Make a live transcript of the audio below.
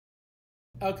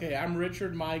Okay, I'm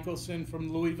Richard Michelson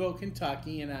from Louisville,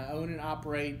 Kentucky, and I own and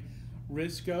operate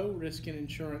Risco, Risk and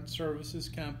Insurance Services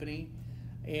Company,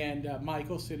 and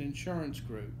Michelson Insurance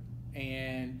Group.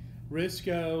 And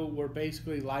Risco, we're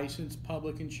basically licensed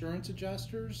public insurance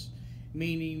adjusters,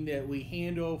 meaning that we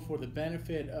handle for the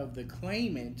benefit of the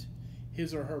claimant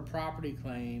his or her property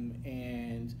claim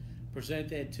and present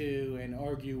that to and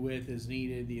argue with as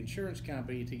needed the insurance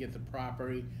company to get the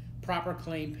proper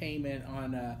claim payment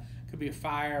on could be a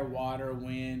fire, water,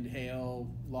 wind, hail,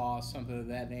 loss, something of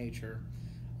that nature.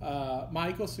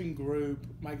 Michelson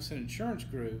Insurance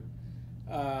Group,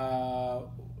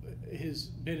 has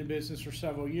been in business for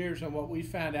several years, and what we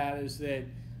found out is that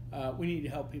we need to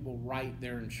help people write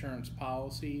their insurance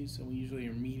policies, and we usually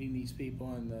are meeting these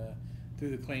people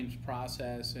through the claims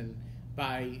process, and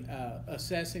by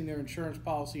assessing their insurance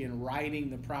policy and writing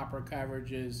the proper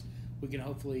coverages, we can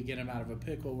hopefully get them out of a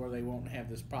pickle where they won't have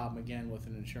this problem again with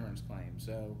an insurance claim.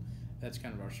 So that's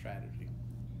kind of our strategy.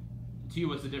 To you,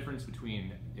 what's the difference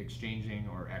between exchanging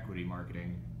or equity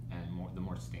marketing and the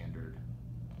more standard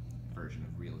version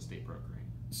of real estate brokering?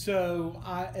 So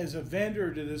as a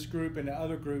vendor to this group and to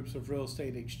other groups of real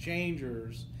estate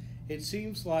exchangers, it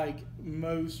seems like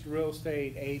most real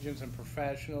estate agents and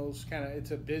professionals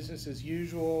it's a business as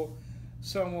usual.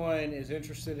 Someone is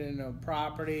interested in a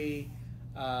property,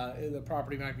 the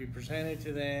property might be presented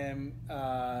to them,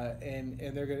 and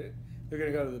they're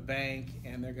gonna go to the bank,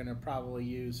 and they're gonna probably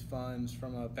use funds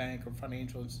from a bank or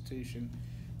financial institution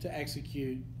to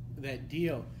execute that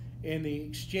deal. In the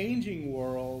exchanging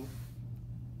world,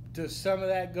 does some of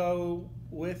that go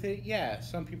with it? Yeah,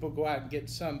 some people go out and get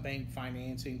some bank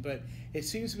financing, but it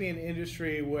seems to be an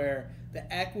industry where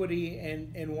the equity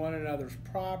in one another's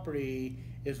property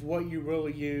is what you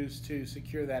really use to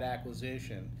secure that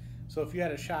acquisition. So if you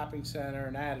had a shopping center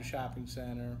and I had a shopping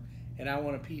center and I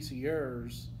want a piece of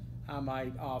yours, I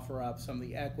might offer up some of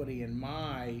the equity in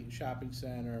my shopping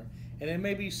center, and then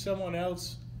maybe someone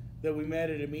else that we met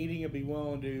at a meeting would be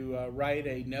willing to write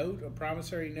a note, a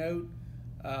promissory note,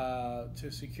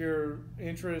 to secure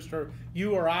interest, or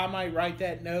you or I might write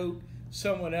that note.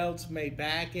 Someone else may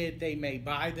back it. They may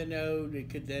buy the note. It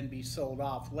could then be sold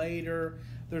off later.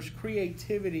 There's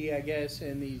creativity, I guess,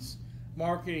 in these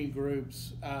marketing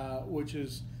groups, which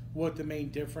is what the main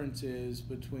difference is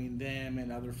between them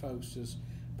and other folks just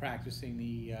practicing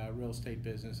the real estate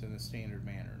business in the standard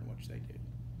manner in which they do.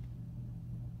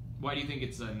 Why do you think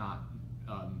it's not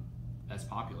as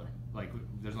popular? Like,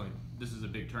 this is a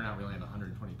big turnout. We only have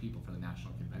 120 people for the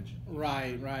national convention.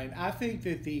 Right. I think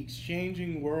that the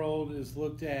exchanging world is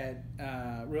looked at,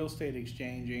 real estate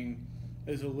exchanging,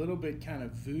 as a little bit kind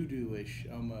of voodoo-ish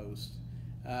almost.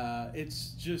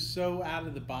 It's just so out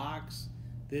of the box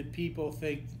that people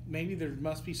think maybe there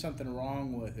must be something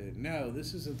wrong with it. No,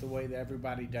 this isn't the way that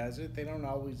everybody does it. They don't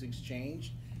always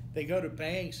exchange. They go to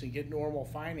banks and get normal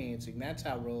financing. That's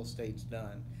how real estate's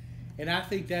done. And I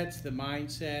think that's the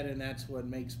mindset, and that's what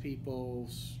makes people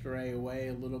stray away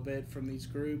a little bit from these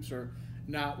groups, or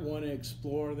not want to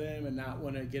explore them and not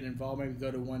want to get involved, maybe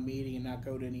go to one meeting and not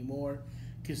go to any more,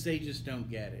 because they just don't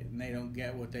get it, and they don't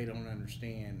get what they don't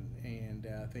understand. And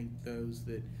I think those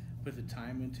that put the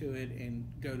time into it and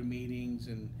go to meetings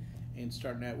and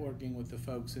start networking with the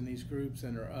folks in these groups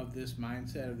and are of this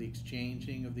mindset of the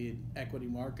exchanging, of the equity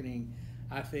marketing,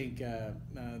 I think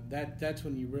that's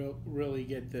when you really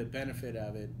get the benefit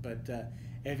of it. But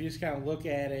if you just kind of look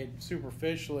at it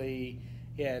superficially,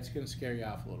 yeah, it's going to scare you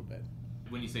off a little bit.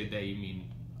 When you say they, you mean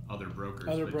other brokers.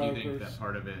 Other brokers. Do you think that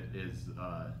part of it is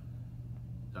a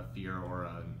fear or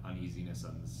an uneasiness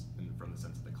from the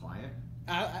sense of the client?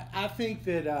 I think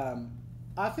that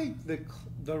I think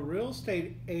the real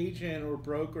estate agent or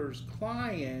broker's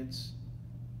clients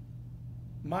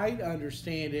might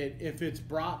understand it if it's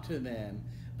brought to them,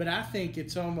 but I think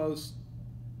it's almost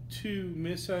too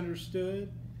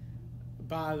misunderstood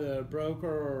by the broker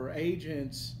or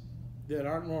agents that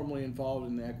aren't normally involved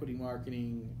in the equity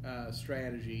marketing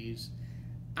strategies.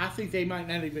 I think they might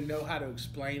not even know how to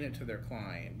explain it to their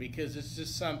client, because it's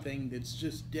just something that's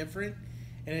just different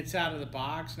and it's out of the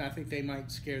box, and I think they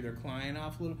might scare their client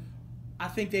off a little. I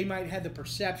think they might have the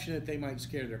perception that they might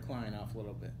scare their client off a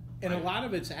little bit. And a lot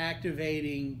of it's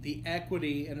activating the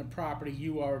equity in a property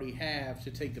you already have to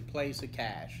take the place of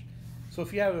cash. So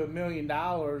if you have $1 million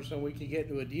and we can get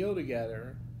into a deal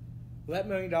together, that $1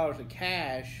 million of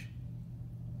cash,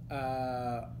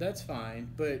 that's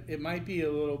fine, but it might be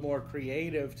a little more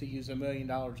creative to use $1 million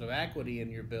of equity in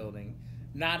your building,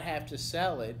 not have to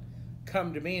sell it,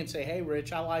 come to me and say, hey,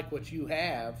 Rich, I like what you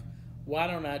have. Why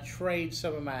don't I trade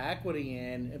some of my equity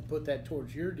in and put that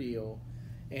towards your deal?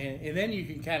 and then you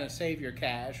can kind of save your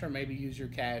cash or maybe use your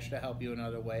cash to help you in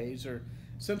other ways. Or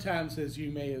sometimes, as you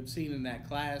may have seen in that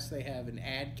class, they have an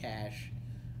add cash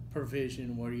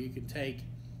provision where you can take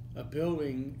a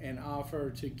building and offer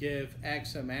to give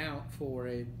X amount for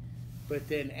it, but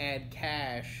then add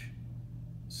cash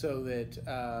so that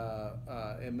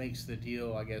it makes the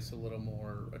deal, I guess, a little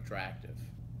more attractive.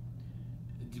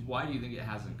 Why do you think it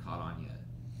hasn't caught on yet?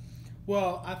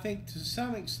 Well, I think to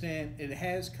some extent it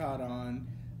has caught on,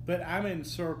 but I'm in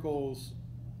circles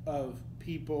of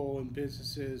people and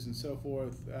businesses and so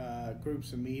forth,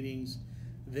 groups and meetings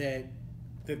that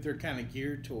they're kind of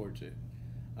geared towards it.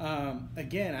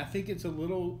 Again, I think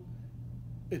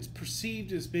it's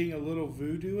perceived as being a little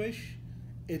voodoo-ish.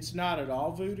 It's not at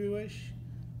all voodoo-ish,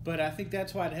 but I think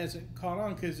that's why it hasn't caught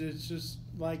on, because it's just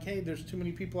like, hey, there's too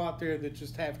many people out there that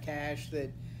just have cash that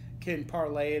can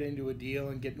parlay it into a deal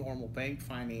and get normal bank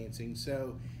financing.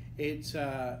 So it's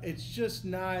just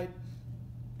not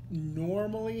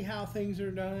normally how things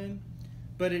are done,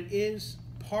 but it is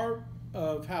part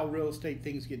of how real estate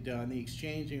things get done, the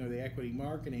exchanging or the equity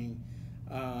marketing.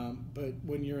 But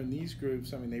when you're in these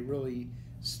groups, I mean, they really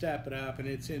step it up, and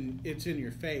it's in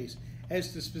your face.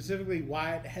 As to specifically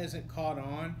why it hasn't caught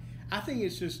on, I think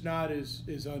it's just not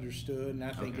as understood, and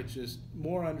I think it's just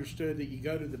more understood that you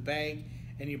go to the bank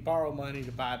and you borrow money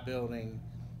to buy a building,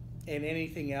 and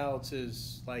anything else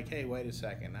is like, hey, wait a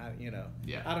second,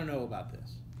 I don't know about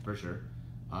this. For sure.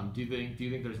 Do you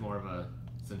think there's more of a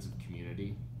sense of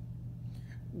community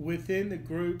within the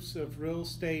groups of real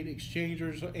estate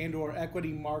exchangers and or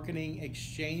equity marketing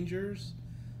exchangers?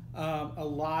 A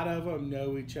lot of them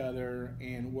know each other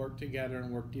and work together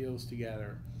and work deals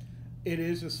together. It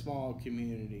is a small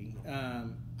community.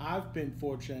 I've been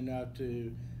fortunate enough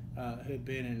to have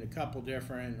been in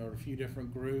a few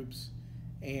different groups,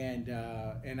 and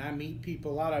I meet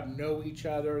people. A lot of them know each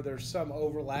other. There's some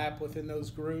overlap within those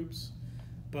groups,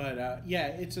 but yeah,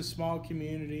 it's a small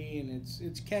community, and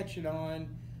it's catching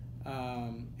on.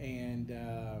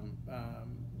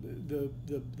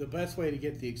 The best way to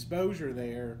get the exposure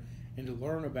there and to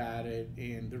learn about it,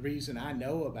 and the reason I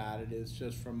know about it is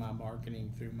just from my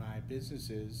marketing through my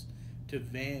businesses to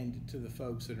vend to the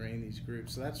folks that are in these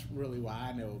groups. So that's really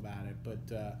why I know about it. But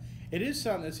it is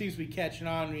something that seems to be catching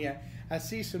on. I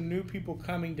see some new people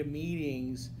coming to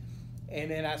meetings,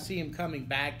 and then I see them coming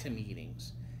back to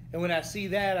meetings. And when I see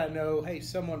that, I know, hey,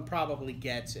 someone probably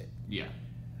gets it. Yeah.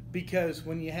 Because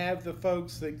when you have the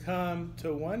folks that come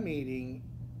to one meeting,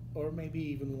 or maybe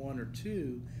even one or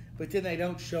two, but then they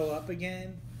don't show up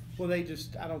again, well, I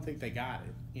don't think they got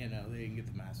it. They didn't get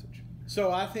the message.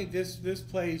 So I think this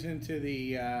plays into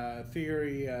the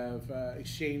theory of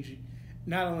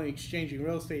not only exchanging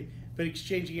real estate, but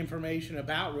exchanging information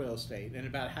about real estate and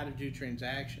about how to do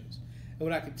transactions. And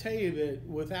what I can tell you that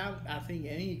without, I think,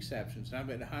 any exceptions, and I've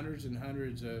had hundreds and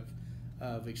hundreds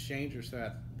of exchangers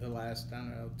throughout the last,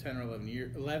 10 or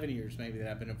 11 years maybe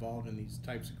that I've been involved in these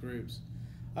types of groups.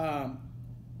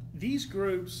 These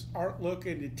groups aren't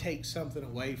looking to take something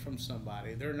away from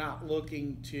somebody. They're not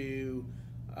looking to,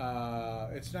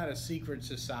 it's not a secret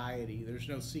society. There's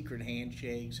no secret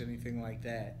handshakes, anything like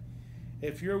that.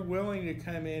 If you're willing to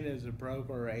come in as a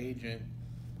broker or agent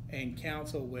and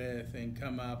counsel with and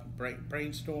come up,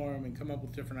 brainstorm and come up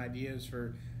with different ideas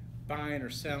for buying or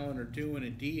selling or doing a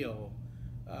deal,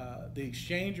 the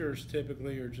exchangers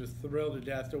typically are just thrilled to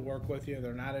death to work with you.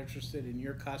 They're not interested in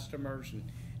your customers and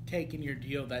taking your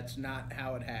deal. That's not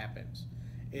how it happens.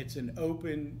 It's an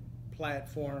open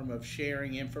platform of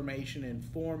sharing information and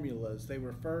formulas. They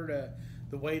refer to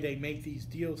the way they make these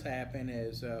deals happen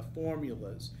as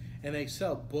formulas, and they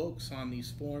sell books on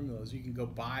these formulas. You can go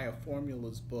buy a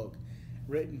formulas book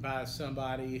written by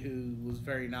somebody who was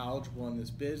very knowledgeable in this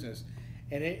business,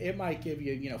 and it might give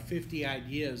you 50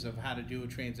 ideas of how to do a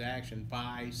transaction,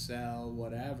 buy, sell,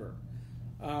 whatever.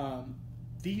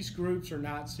 These groups are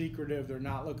not secretive. They're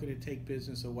not looking to take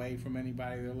business away from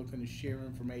anybody. They're looking to share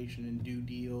information and do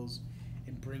deals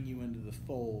and bring you into the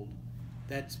fold.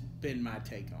 That's been my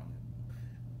take on it.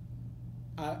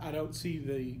 I don't see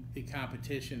the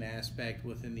competition aspect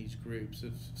within these groups.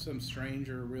 If some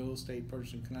stranger real estate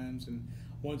person comes and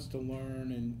wants to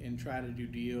learn and try to do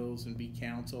deals and be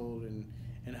counseled and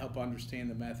help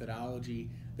understand the methodology,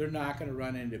 they're not going to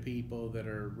run into people that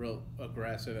are real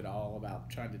aggressive at all about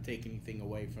trying to take anything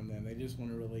away from them. They just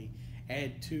want to really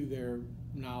add to their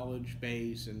knowledge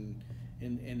base and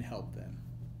help them.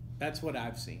 That's what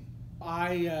I've seen.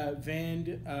 I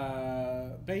vend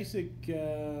basic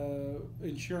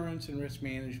insurance and risk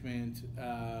management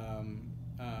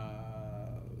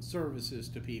services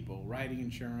to people, writing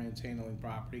insurance, handling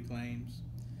property claims.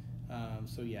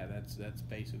 So yeah, that's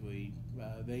basically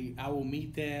I will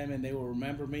meet them and they will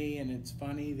remember me, and it's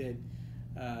funny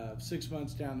that 6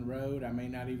 months down the road I may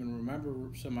not even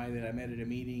remember somebody that I met at a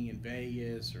meeting in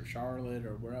Vegas or Charlotte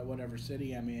or whatever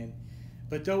city I'm in,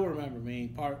 but they'll remember me.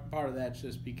 Part of that's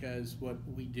just because what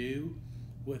we do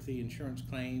with the insurance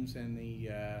claims and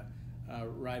the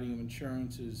writing of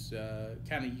insurance is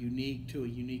kind of unique to a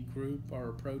unique group. Our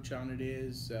approach on it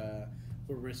is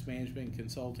we're risk management and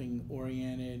consulting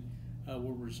oriented.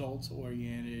 We're results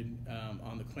oriented.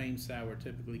 On the claims side, we're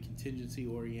typically contingency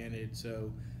oriented.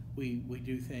 So we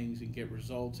do things and get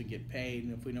results and get paid.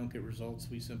 And if we don't get results,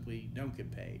 we simply don't get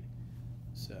paid.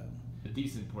 So a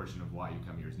decent portion of why you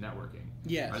come here is networking.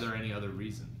 Yes. Are there any other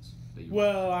reasons that you?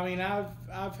 Well, I mean,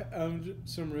 I've owned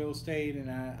some real estate,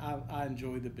 and I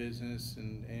enjoy the business,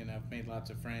 and I've made lots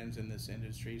of friends in this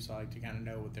industry, so I like to kind of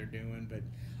know what they're doing. But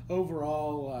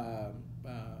overall,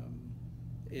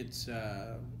 it's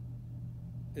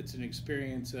an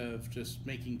experience of just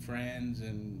making friends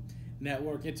and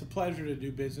network. It's a pleasure to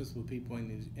do business with people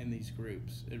in these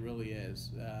groups. It really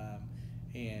is,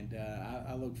 and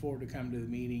I look forward to coming to the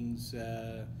meetings.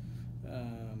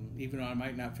 Even though I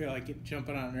might not feel like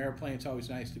jumping on an airplane, it's always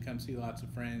nice to come see lots of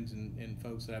friends and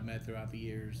folks that I've met throughout the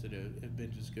years that have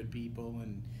been just good people.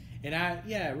 And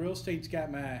real estate's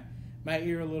got my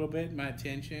ear a little bit, my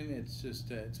attention. It's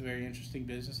just it's a very interesting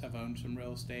business. I've owned some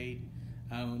real estate.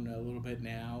 I own a little bit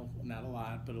now, not a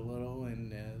lot, but a little,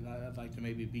 and I'd like to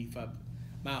maybe beef up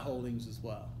my holdings as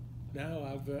well.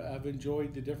 No, I've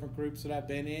enjoyed the different groups that I've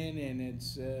been in, and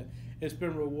it's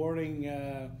been rewarding,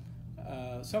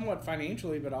 somewhat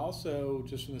financially, but also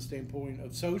just from the standpoint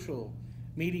of social,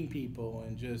 meeting people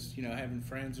and just having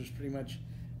friends. There's pretty much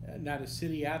not a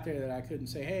city out there that I couldn't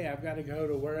say, hey, I've got to go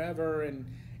to wherever, and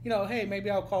hey, maybe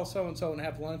I'll call so and so and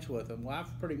have lunch with them. Well,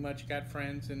 I've pretty much got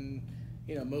friends in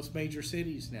most major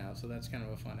cities now, so that's kind of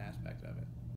a fun aspect of it.